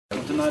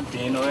personal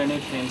bin or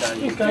anything that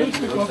you can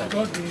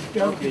use.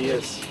 Okay,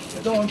 yes.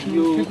 I don't want to.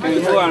 You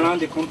can go around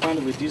the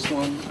compound with this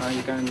one, and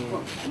you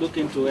can look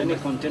into any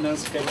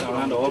containers kept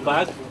around the whole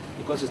bag,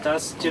 because it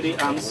has 3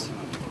 arms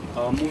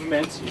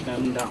movement. You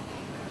can down.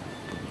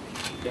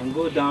 You can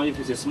go down if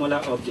it's a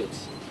smaller object,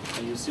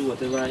 and you see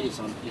whatever is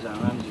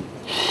around you.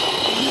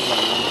 You move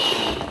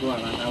around, go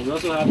around. And we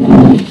also have the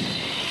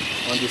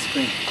on the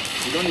screen.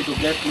 You don't need to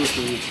get close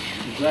to it.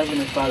 You're driving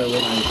it far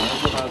away, and you can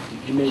also have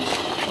the image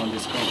on the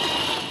screen.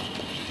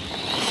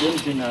 Same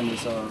thing, and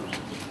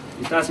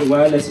it has a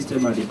wireless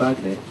system at the back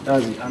there.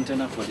 That's the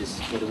antenna for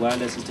the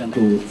wireless system.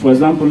 So, for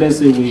example, let's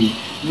say we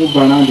move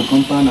around the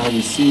compound and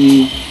we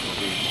see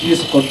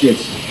this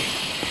object,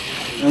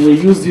 and we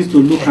use this to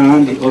look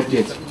around the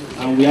object,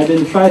 and we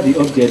identify the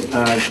object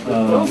as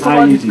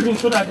IED.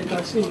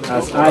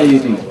 As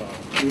IED.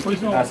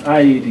 As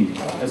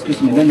IED.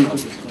 Excuse me, let me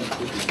put it.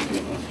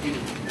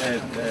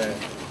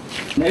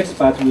 Next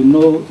part, we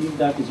know if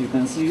that is, you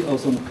can see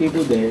some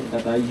cable there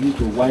that are used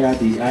to wire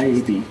the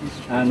IED,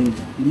 and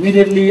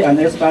immediately an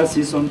expert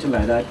sees something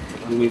like that,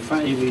 we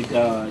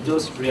will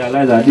just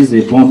realize that this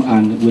is a bomb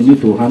and we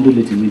need to handle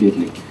it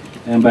immediately.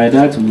 And by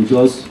that, we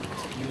just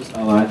use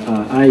our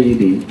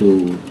IED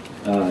to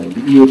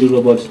the EOD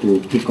robots to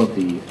pick up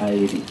the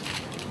IED.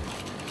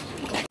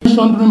 I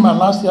mentioned during my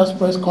last year's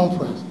press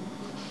conference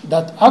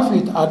that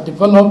AFID had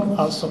developed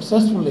and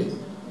successfully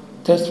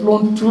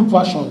test-flown 2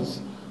 versions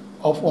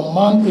of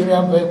unmanned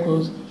aerial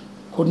vehicles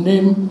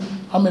codenamed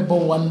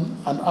Amebo 1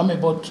 and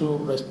Amebo 2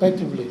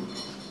 respectively.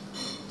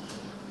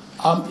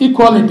 I'm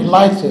equally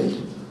delighted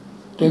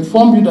to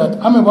inform you that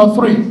Amebo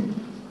 3,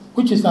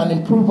 which is an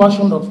improved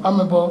version of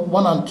Amebo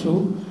 1 and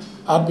 2,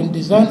 had been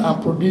designed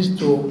and produced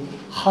to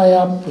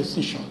higher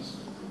precisions.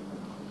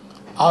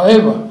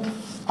 However,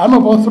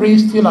 Amebo 3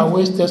 still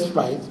awaits test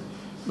flight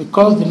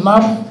because the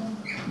NAV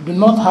do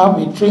not have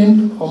a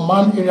trained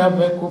unmanned aerial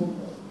vehicle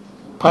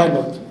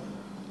pilot,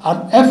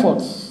 and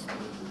efforts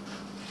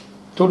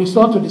to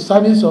resort to the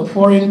service of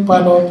foreign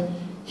pilots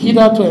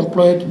hitherto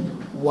employed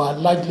were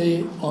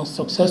largely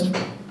unsuccessful.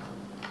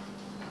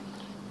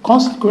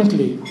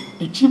 Consequently,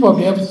 the Chief of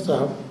the Air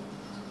Staff,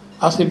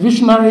 as a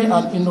visionary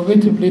and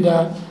innovative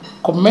leader,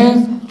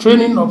 commenced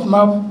training of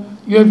NAV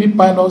UAV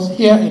pilots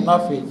here in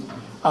AFID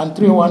and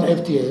 301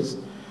 FTS,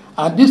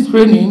 and this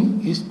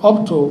training is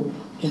up to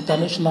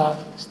international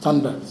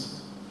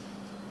standards.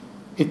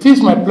 It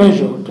is my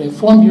pleasure to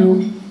inform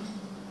you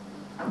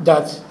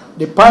that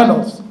the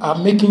pilots are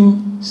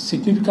making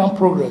significant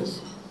progress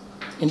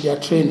in their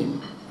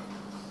training.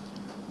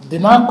 They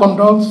now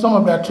conduct some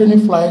of their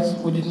training flights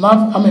with the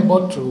NAV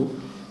Amebo 2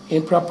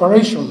 in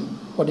preparation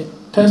for the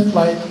test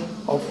flight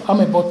of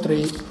Amebo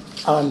 3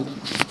 and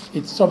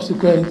its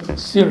subsequent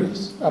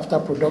series after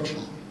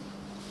production.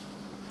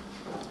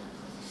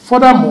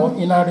 Furthermore,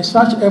 in our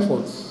research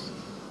efforts,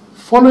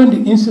 following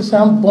the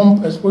incessant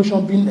bomb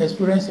explosion being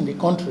experienced in the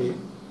country,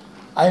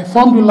 I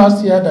informed you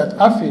last year that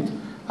AFID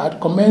had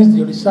commenced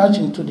the research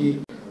into the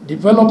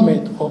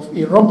development of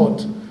a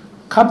robot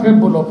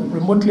capable of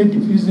remotely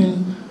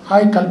diffusing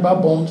high-caliber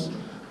bombs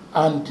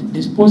and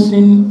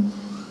disposing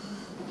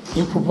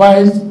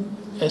improvised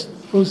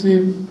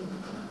explosive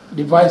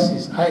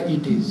devices,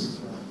 IEDs.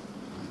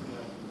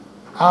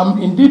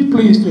 I'm indeed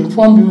pleased to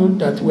inform you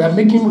that we are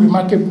making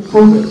remarkable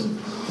progress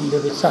in the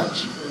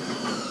research.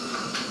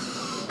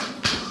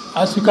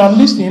 As you can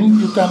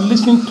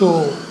listen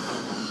to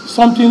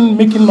something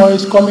making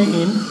noise coming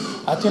in.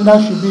 I think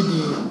that should be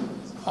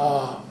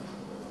the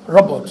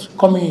robot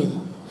coming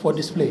in for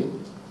display.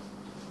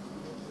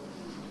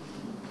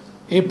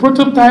 A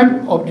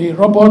prototype of the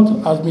robot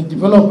has been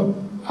developed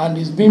and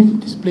is being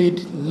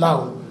displayed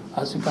now,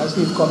 as you can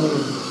see it coming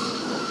in.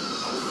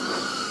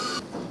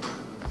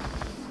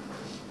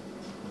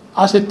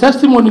 As a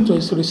testimony to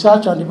its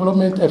research and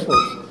development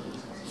efforts,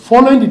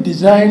 following the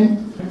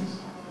design,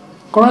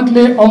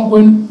 currently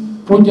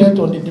ongoing project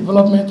on the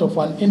development of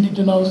an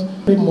indigenous,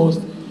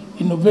 most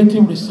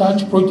innovative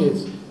research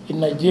projects in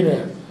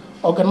Nigeria,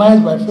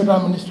 organized by Federal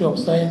Ministry of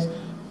Science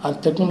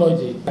and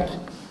Technology.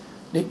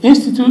 The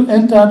Institute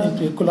entered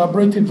into a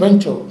collaborative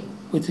venture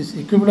with its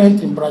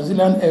equivalent in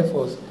Brazilian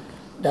Airforce,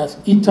 that's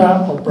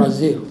ITA of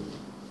Brazil.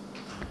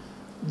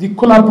 The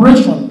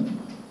collaboration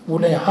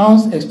will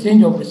enhance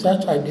exchange of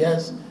research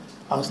ideas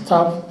and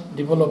staff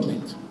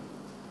development.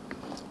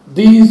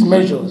 These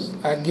measures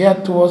are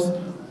geared towards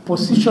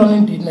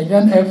positioning the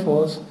Nigerian Air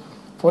Force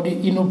for the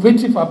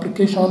innovative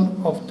application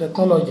of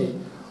technology,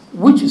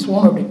 which is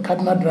one of the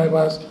cardinal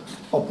drivers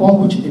upon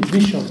which the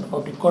vision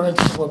of the current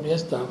Chief of the Air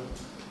Staff,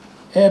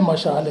 Air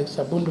Marshal Alex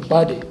Abundu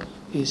Bade,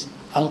 is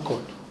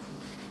anchored.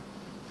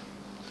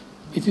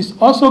 It is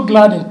also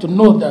gladdening to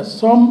note that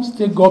some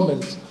state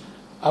governments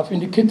have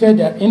indicated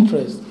their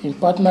interest in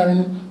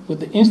partnering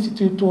with the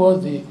Institute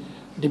towards the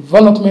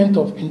development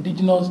of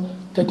indigenous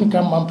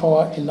technical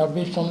manpower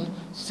innovation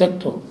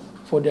sector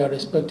for their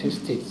respective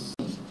states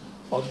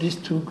of these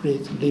two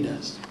great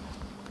leaders.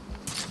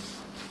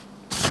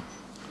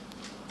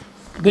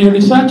 The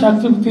research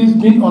activities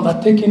being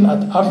undertaken at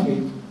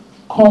AFID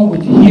come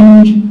with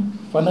huge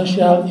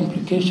financial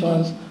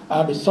implications,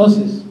 and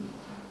resources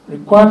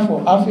required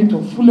for AFI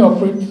to fully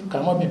operate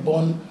cannot be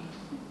borne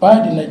by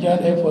the Nigerian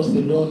Air Force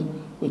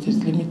alone with its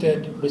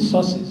limited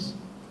resources.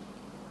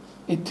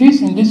 It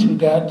is in this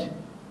regard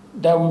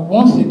that we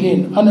once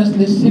again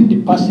honestly seek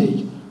the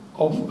passage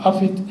of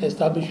AFI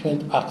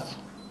Establishment Act.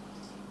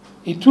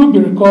 It will be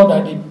recalled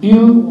that the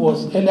bill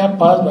was earlier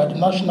passed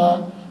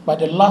by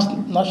the last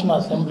National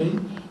Assembly,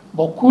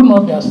 but could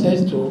not be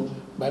accessed to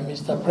by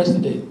Mr.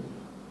 President,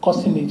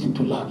 causing it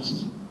to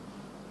lapse.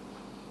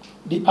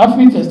 The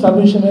AFI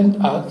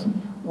Establishment Act,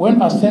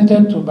 when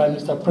assented to by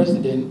Mr.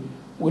 President,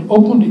 will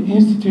open the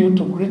Institute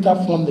to greater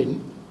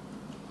funding,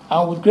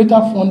 and with greater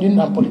funding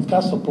and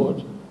political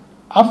support,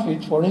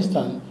 AFIT, for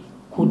instance,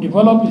 could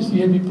develop its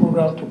UAV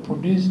program to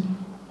produce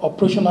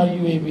operational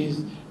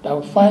UAVs that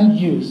will find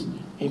use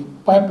in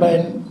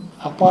pipeline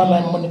and power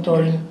line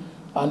monitoring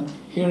and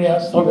area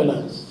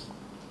surveillance.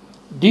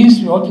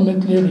 This will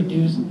ultimately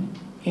reduce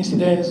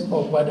incidents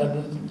of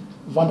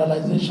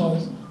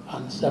vandalizations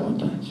and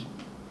sabotage.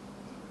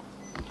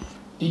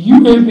 The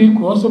UAV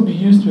could also be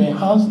used to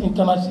enhance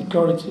internal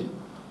security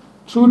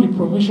through the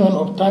provision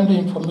of timely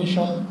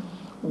information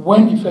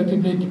when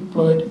effectively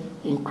deployed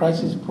in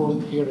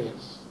crisis-prone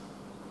areas.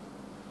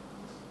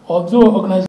 Although organizations